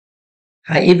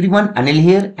Hi everyone, Anil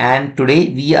here, and today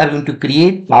we are going to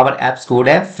create Power Apps Code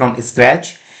App from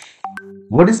scratch.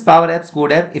 What is Power Apps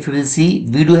Code App? If you will see,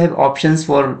 we do have options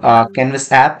for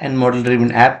Canvas app and model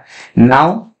driven app.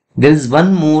 Now there is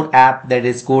one more app, that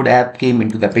is Code App, came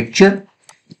into the picture.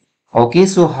 Okay,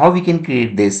 so how we can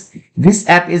create this? This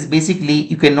app is basically,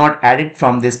 you cannot add it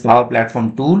from this Power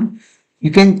Platform tool.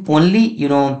 You can only,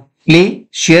 play,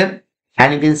 share,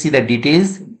 and you can see the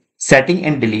details, setting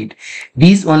and delete.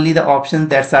 These only the options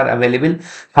that are available.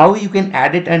 How you can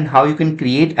add it and how you can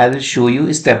create, I will show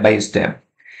you step by step.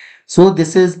 So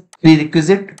this is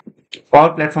prerequisite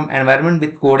Power Platform environment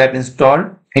with Code App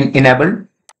installed and enabled.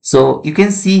 So you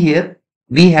can see here,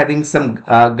 we having some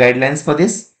guidelines for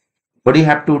this. What you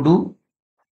have to do?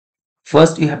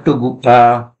 First, you have to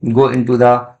go into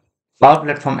the Power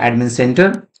Platform Admin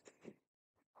Center.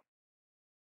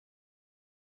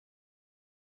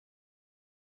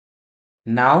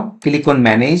 Now click on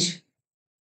Manage.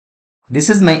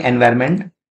 This is my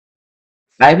environment.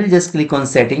 I will just click on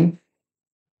Setting,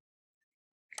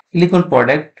 click on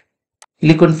Product,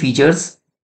 click on Features,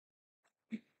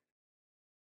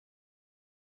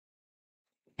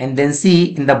 and then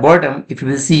see in the bottom, if you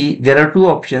will see, there are two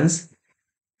options.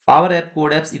 Power App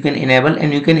Code Apps you can enable,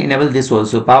 and you can enable this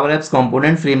also, Power Apps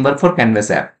Component Framework for Canvas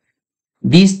app.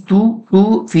 These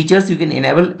two features you can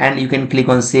enable, and you can click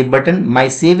on Save button. My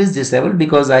save is disabled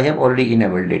because I have already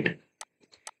enabled it.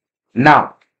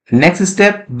 Now, next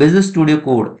step, Visual Studio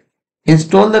Code.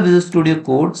 Install the Visual Studio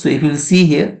Code. So if you will see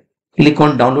here, click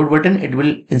on download button, it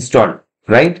will install,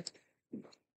 right?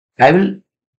 I will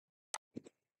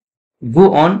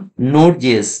go on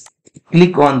Node.js.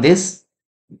 Click on this,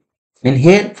 and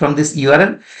here from this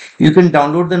URL, you can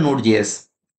download the Node.js.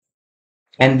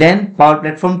 And then Power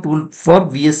Platform tool for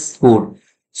VS Code.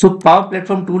 So Power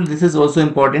Platform tool, this is also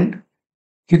important.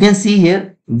 You can see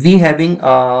here, we having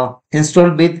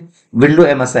installed with Windows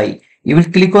MSI. You will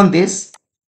click on this,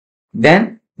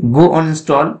 then go on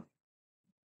install.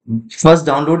 First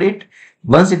download it.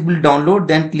 Once it will download,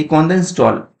 then click on the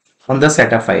install on the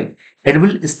setup file. It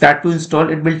will start to install.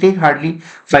 It will take hardly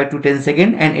 5 to 10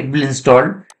 seconds and it will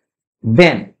install.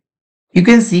 Then you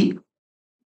can see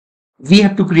we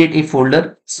have to create a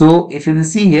folder. So if you will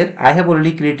see here, I have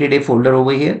already created a folder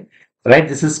over here, right?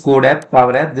 This is Code App,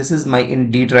 Power App. This is my in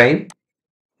D drive.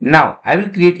 Now I will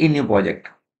create a new project.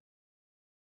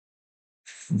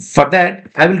 For that,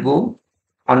 I will go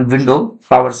on Window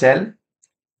PowerShell.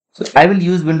 So I will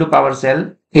use Window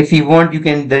PowerShell. If you want, you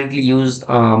can directly use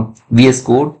VS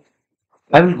Code.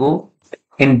 I will go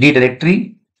in D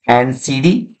directory and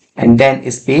CD and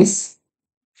then space,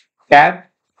 tab,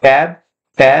 tab,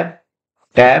 tab,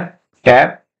 tab,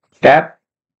 tab, tab,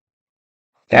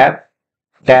 tab,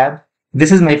 tab. This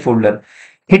is my folder.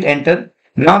 Hit enter.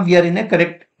 Now we are in a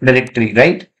correct directory,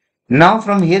 right? Now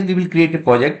from here we will create a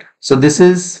project. So this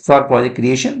is for project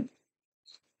creation.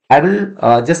 I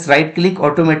will just right click,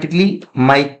 automatically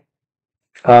my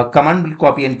command will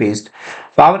copy and paste.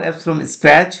 Power apps from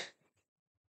scratch.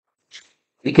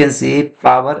 We can say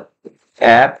Power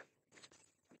App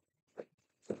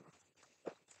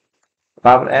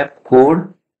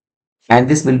code, and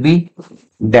this will be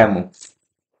demo.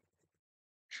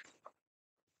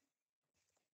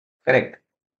 Correct.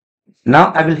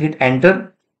 Now I will hit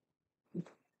enter.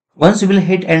 Once you will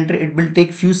hit enter, it will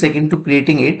take few seconds to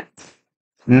creating it.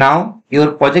 Now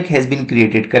your project has been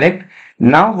created, correct?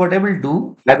 Now what I will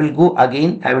do, I will go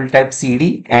again, I will type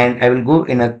CD and I will go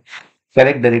in a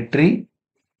correct directory.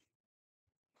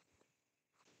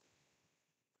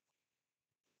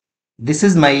 This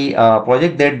is my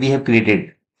project that we have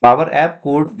created, Power App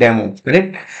Code Demo,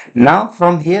 correct? Now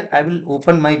from here, I will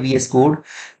open my VS Code,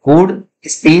 code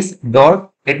space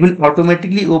dot, it will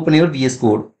automatically open your VS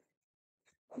Code.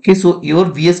 Okay, so your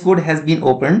VS Code has been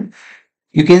opened.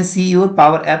 You can see your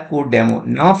Power App Code Demo.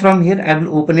 Now from here, I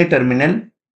will open a terminal.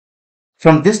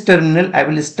 From this terminal, I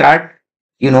will start,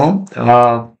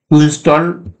 to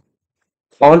install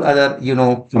all other,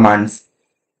 commands.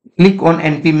 Click on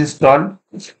npm install.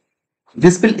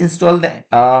 This will install the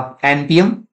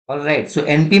npm. All right, so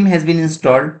npm has been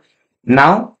installed.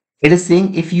 Now it is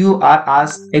saying if you are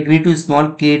asked agree to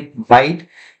small create byte,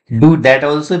 do that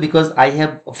also, because I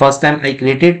have first time I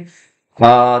created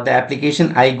the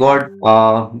application, I got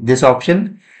this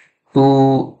option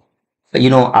to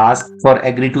ask for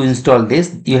agree to install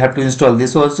this. You have to install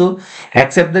this also.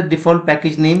 Accept the default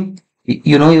package name,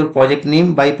 your project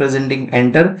name by presenting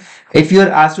enter. If you are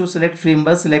asked to select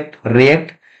framework, select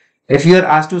React. If you are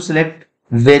asked to select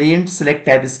variant, select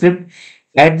TypeScript.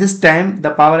 At this time,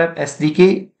 the Power App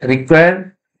SDK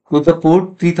required to the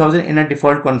port 3000 in a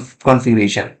default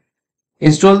configuration.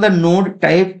 Install the node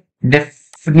type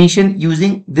definition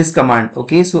using this command.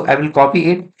 Okay, so I will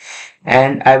copy it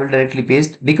and I will directly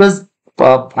paste, because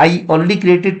I already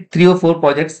created 3 or 4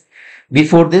 projects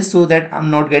before this, so that I'm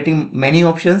not getting many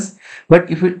options. But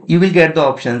if you will get the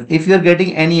options, if you are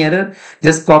getting any error,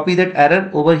 just copy that error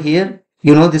over here.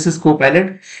 This is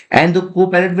Copilot, and the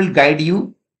Copilot will guide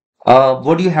you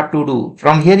what you have to do.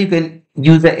 From here, you can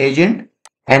use the agent,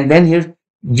 and then here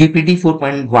GPT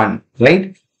 4.1,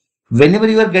 right? Whenever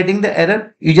you are getting the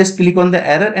error, you just click on the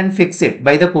error and fix it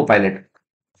by the Copilot.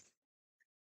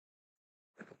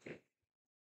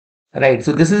 Right,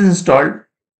 so this is installed.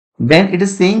 Then it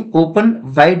is saying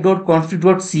open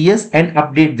white.config.cs and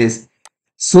update this.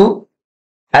 So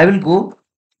I will go,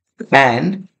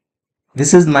 and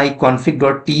this is my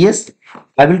config.ts.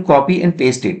 I will copy and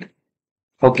paste it.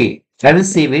 Okay, I will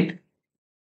save it.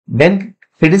 Then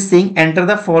it is saying enter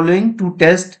the following to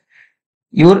test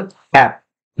your app.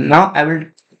 Now I will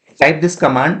type this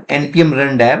command npm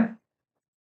run dev.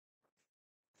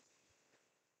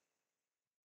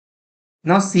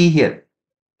 Now see here,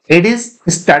 it is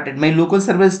started. My local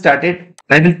server is started.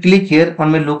 I will click here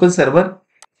on my local server.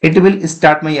 It will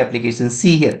start my application.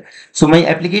 See here. So my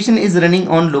application is running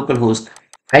on localhost.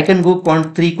 I can go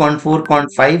cont 3, cont 4,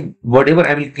 cont 5, whatever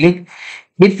I will click.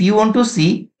 If you want to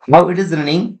see how it is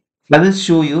running, I will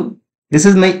show you. This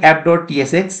is my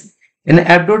app.tsx. In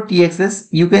app.tsx,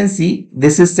 you can see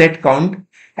this is set count,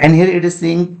 and here it is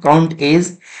saying count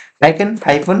is, I can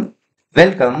hyphen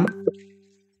welcome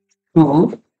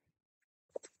to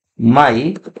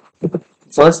my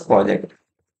first project.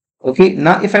 Okay,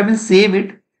 now if I will save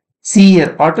it, see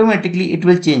here, automatically it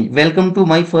will change. Welcome to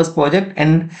my first project,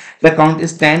 and the count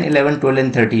is 10, 11, 12,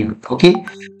 and 13. Okay,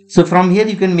 so from here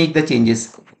you can make the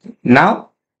changes. Now,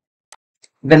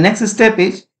 the next step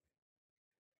is,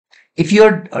 if you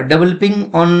are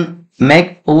developing on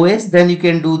Mac OS, then you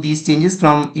can do these changes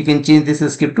from, you can change this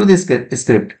script to this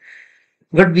script.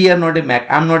 But we are not a Mac.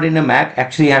 I'm not in a Mac.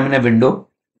 Actually, I'm in a window.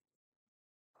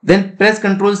 Then press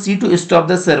Ctrl C to stop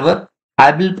the server.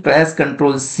 I will press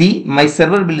Ctrl C. My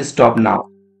server will stop now.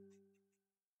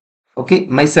 Okay,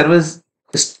 my server is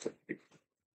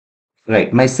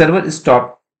right. My server is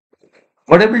stopped.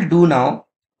 What I will do now,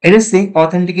 it is saying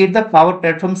authenticate the Power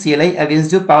Platform CLI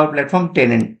against your Power Platform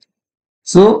tenant.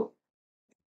 So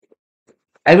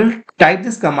I will type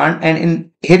this command, and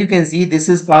in here you can see this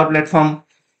is Power Platform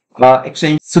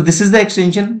extension. So this is the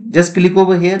extension. Just click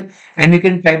over here and you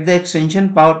can type the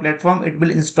extension Power Platform. It will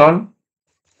install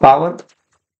Power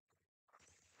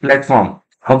Platform.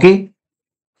 Okay,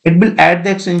 it will add the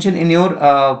extension in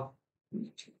your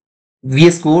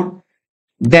VS Code.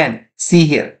 Then see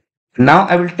here, now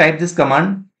I will type this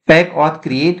command pack auth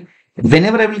create.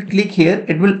 Whenever I will click here,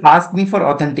 it will ask me for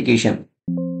authentication.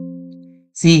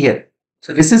 See here,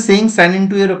 so this is saying sign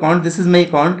into your account. This is my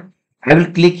account. I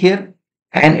will click here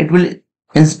and it will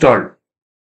install.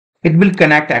 It will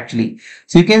connect actually.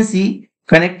 So you can see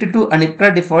connected to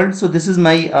Anipra default. So this is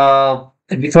my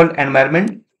default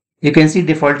environment. You can see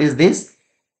default is this,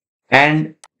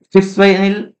 and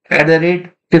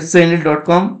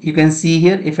tipsbyanil@tipsbyanil.com. You can see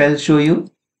here, if I'll show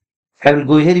you, I will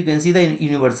go here. You can see the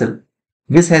universal.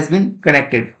 This has been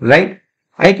connected, right?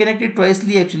 I connected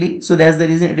twicely actually. So that's the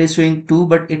reason it is showing 2,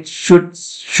 but it should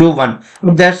show 1.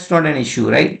 But that's not an issue,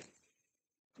 right?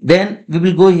 Then we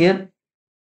will go here.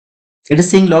 It is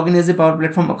saying login as a Power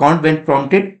Platform account when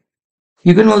prompted.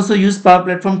 You can also use Power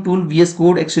Platform tool VS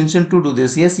Code extension to do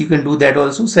this. Yes, you can do that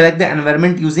also. Select the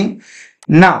environment using.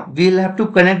 Now we will have to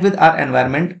connect with our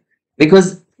environment,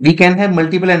 because we can have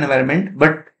multiple environment,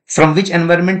 but from which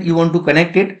environment you want to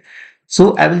connect it.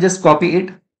 So I will just copy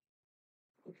it.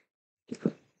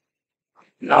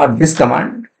 Now this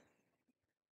command,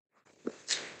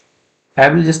 I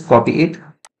will just copy it.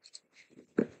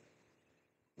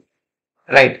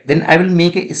 Right, then I will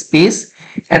make a space,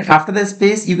 and after the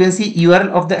space you can see URL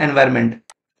of the environment.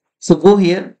 So go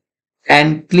here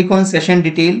and click on session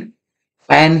detail,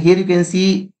 and here you can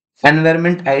see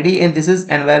environment ID, and this is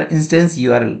instance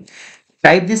URL.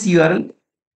 Type this URL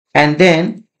and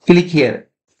then click here.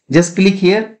 Just click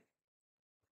here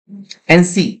and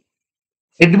see,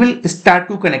 it will start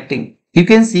to connecting. You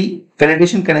can see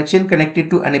validation connection connected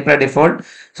to Anipra default.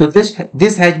 So this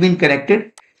has been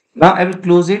connected. Now I will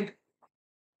close it.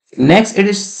 Next, it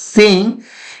is saying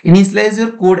initialize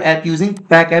your code app using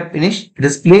pack app finish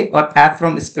display or app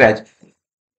from scratch.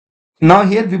 Now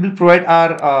here we will provide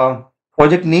our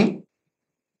project name.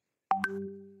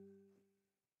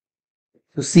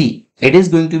 So see, it is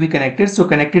going to be connected. So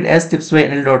connected as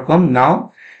tipsbyanil.com.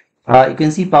 Now you can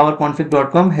see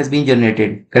powerconfig.com has been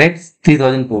generated. Correct?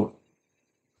 3000 code.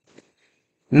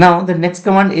 Now the next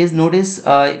command is, notice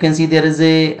you can see there is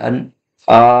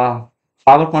uh,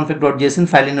 power config.json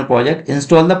file in a project.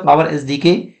 Install the Power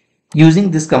SDK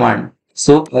using this command.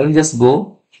 So I will just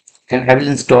go and I will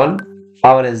install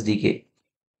Power SDK.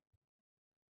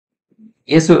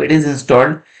 Yes, so it is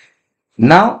installed.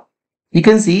 Now you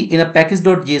can see in a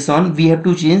package.json we have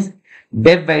to change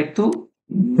dev byte to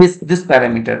this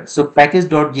parameter. So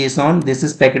package.json, this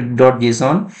is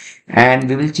package.json, and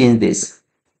we will change this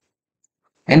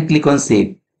and click on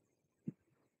save.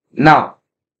 Now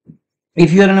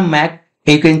if you are on a Mac,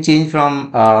 you can change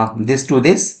from this to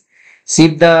this.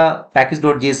 Save the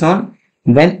package.json,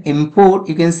 then import.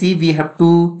 You can see we have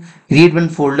to create one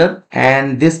folder,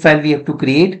 and this file we have to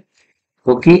create.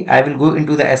 Okay, I will go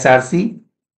into the src.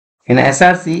 In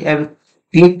src, I will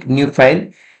click new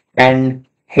file and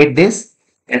hit this.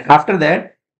 And after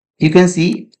that, you can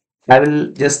see I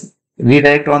will just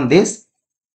redirect on this,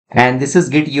 and this is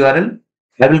git URL.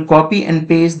 I will copy and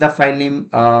paste the file name,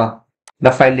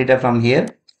 the file data from here.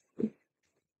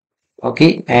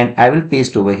 Okay, and I will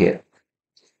paste over here.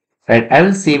 Right, I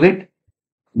will save it.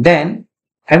 Then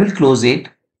I will close it.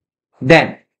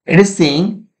 Then it is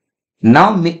saying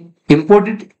now import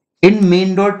it in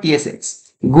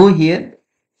main.tsx. Go here,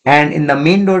 and in the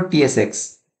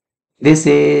main.tsx, this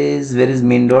is, where is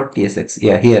main.tsx?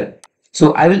 Yeah, here.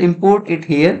 So I will import it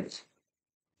here.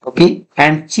 Okay,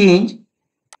 and change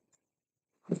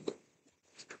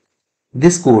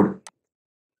this code.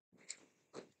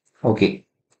 Okay,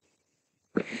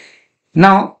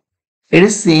 now it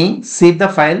is saying save the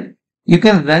file. You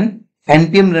can run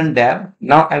npm run dab.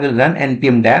 Now I will run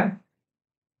npm dab.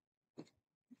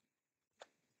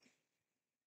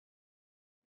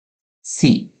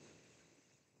 C.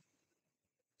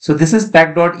 So this is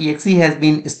pack.exe has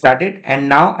been started, and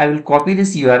now I will copy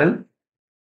this URL.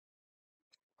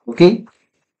 Okay,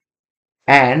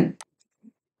 and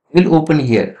will open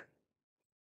here.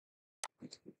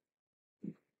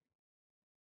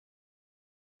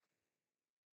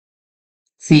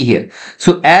 See here.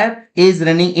 So app is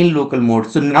running in local mode.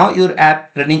 So now your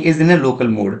app running is in a local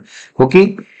mode.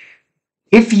 Okay.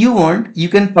 If you want, you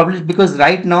can publish, because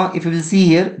right now, if you will see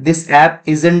here, this app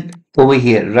isn't over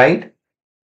here, right?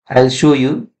 I'll show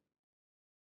you.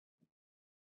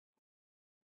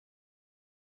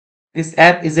 This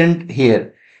app isn't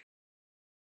here.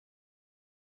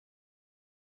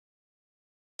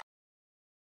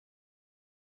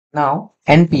 Now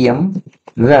npm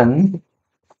run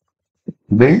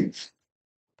build.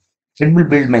 It will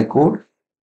build my code.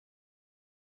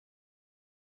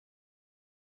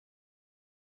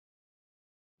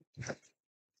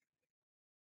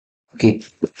 Okay,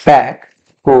 pack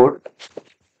code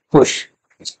push.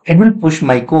 It will push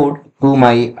my code to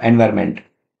my environment.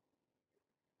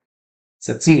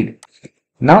 Succeed.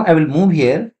 Now I will move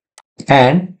here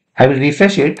and I will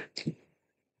refresh it.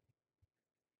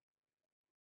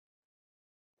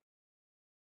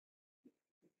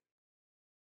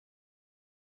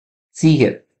 See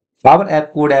here, Power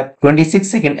App Code App 26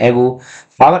 seconds ago,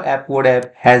 Power App Code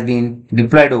App has been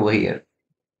deployed over here.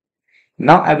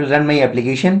 Now I will run my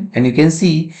application, and you can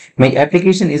see my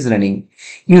application is running.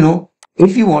 You know,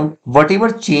 if you want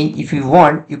whatever change, if you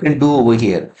want, you can do over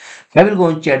here. I will go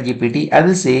on ChatGPT. I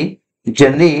will say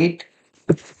generate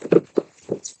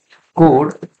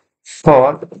code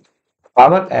for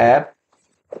Power App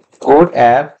Code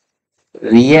App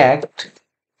React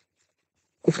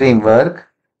Framework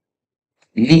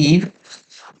leave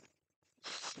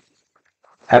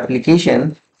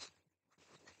application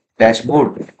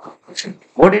dashboard.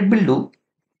 What it will do,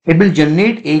 it will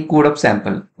generate a code up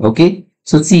sample. Okay,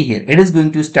 so see here, it is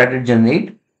going to start to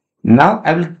generate. Now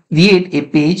I will create a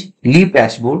page leave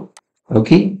dashboard.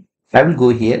 Okay, I will go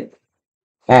here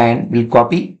and will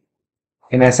copy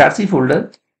in src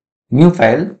folder, new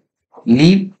file,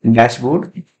 leave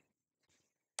dashboard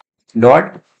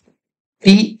dot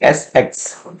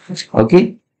tsx.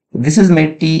 Okay, this is my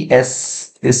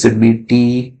ts. This should be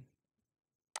t.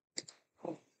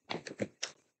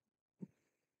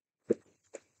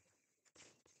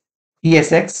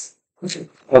 tsx.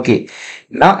 Okay,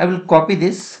 now I will copy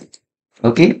this.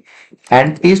 Okay,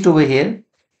 and paste over here.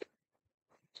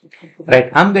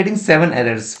 Right, I'm getting 7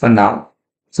 errors for now.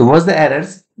 So what's the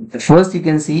errors? The first, you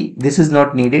can see this is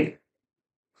not needed.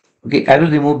 Okay, I will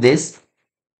remove this,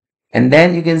 and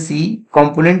then you can see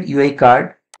component UI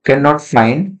card cannot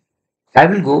find. I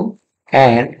will go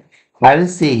and I will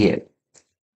say here.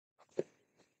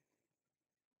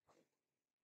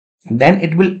 Then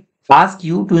it will ask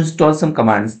you to install some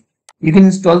commands. You can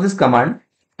install this command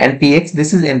npx.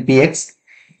 This is npx,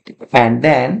 and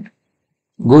then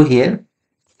go here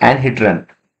and hit run.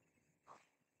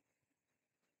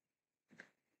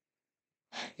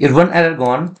 your one error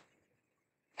gone,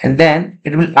 and then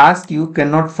it will ask you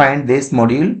cannot find this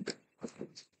module.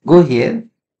 Go here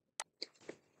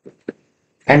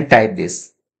and type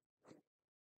this.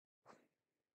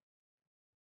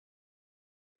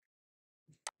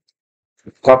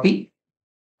 Copy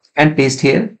and paste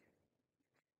here.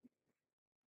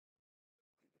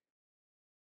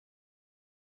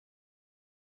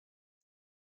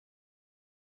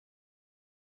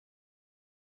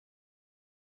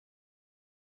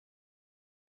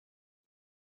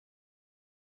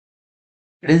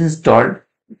 It is installed.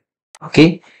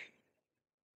 Okay.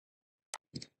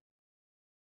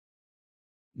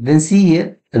 Then see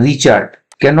here, rechart.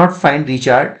 Cannot find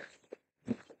rechart.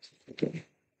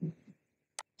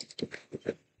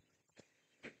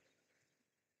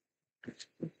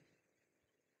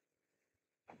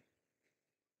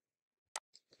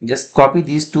 Just copy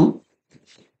these two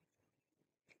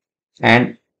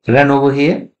and run over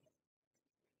here.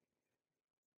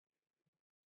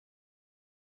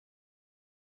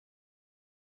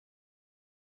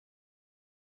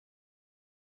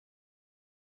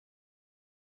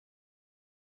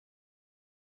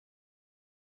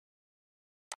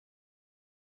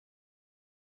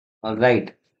 All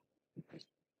right.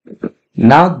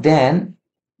 Now then,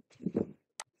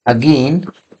 again,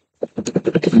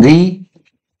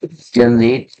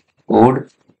 regenerate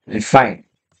code refine.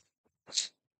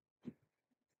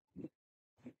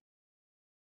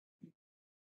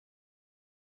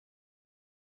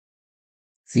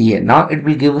 See here, now it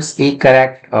will give us a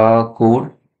correct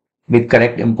code with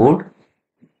correct import.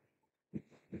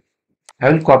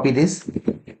 I will copy this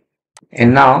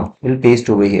and now we'll paste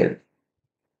over here.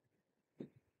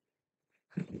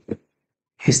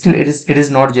 Still it is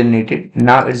not generated.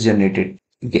 Now it's generated.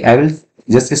 Okay, I will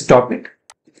just stop it.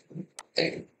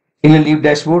 In a leave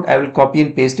dashboard, I will copy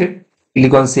and paste it.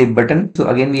 Click on save button. So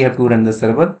again we have to run the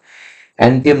server.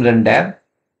 npm run dab.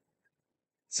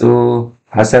 So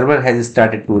our server has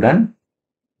started to run.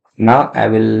 Now I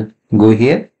will go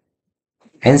here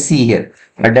and see here.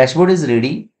 Our dashboard is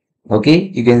ready. Okay,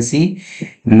 you can see.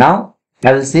 Now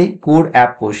I will say code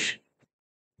app push.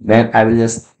 Then I will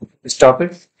just stop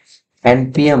it.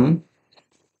 npm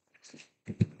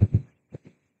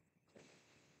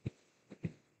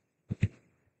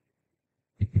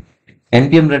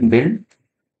run build.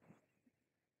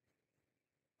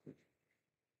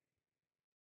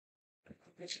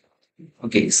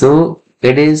 Okay, so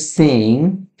it is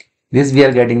saying this, we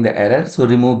are getting the error. So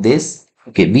remove this.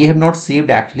 Okay, we have not saved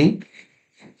actually.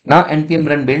 Now npm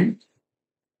run build.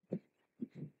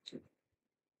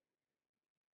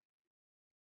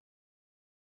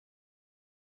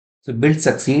 So build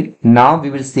succeed. Now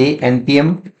we will say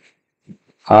npm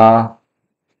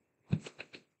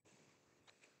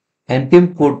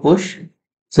npm code push.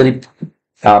 Sorry,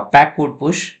 pack code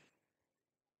push.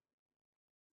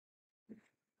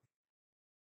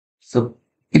 So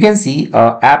you can see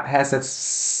app has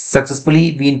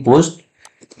successfully been pushed.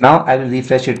 Now I will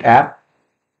refresh it app.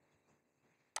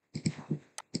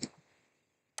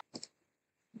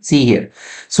 See here.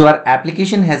 So our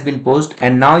application has been pushed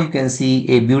and now you can see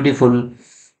a beautiful,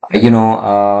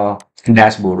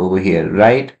 dashboard over here,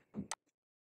 right?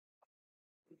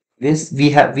 This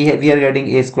we are getting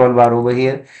a scroll bar over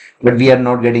here, but we are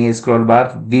not getting a scroll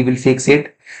bar. We will fix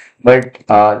it. But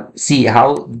see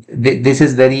how this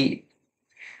is very.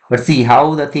 But see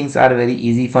how the things are very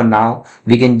easy for now.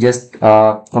 We can just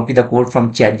copy the code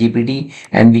from ChatGPT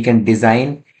and we can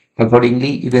design accordingly.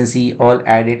 You can see all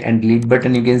edit and delete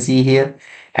button you can see here,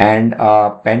 and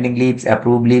pending leaves,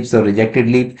 approved leaves or rejected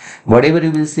leaves. Whatever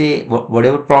you will say,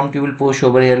 whatever prompt you will push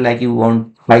over here, like you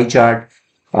want pie chart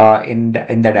in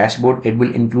the dashboard, it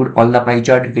will include all the pie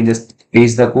chart. You can just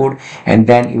paste the code and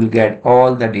then you will get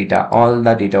all the data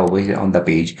over here on the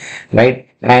page, right?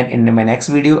 And in my next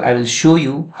video I will show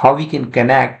you how we can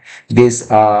connect this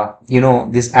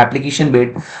this application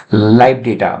with live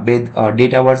data with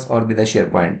Dataverse or with a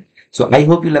SharePoint. So I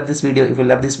hope you love this video. If you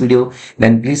love this video,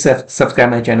 then please subscribe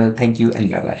my channel. Thank you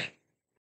and bye bye.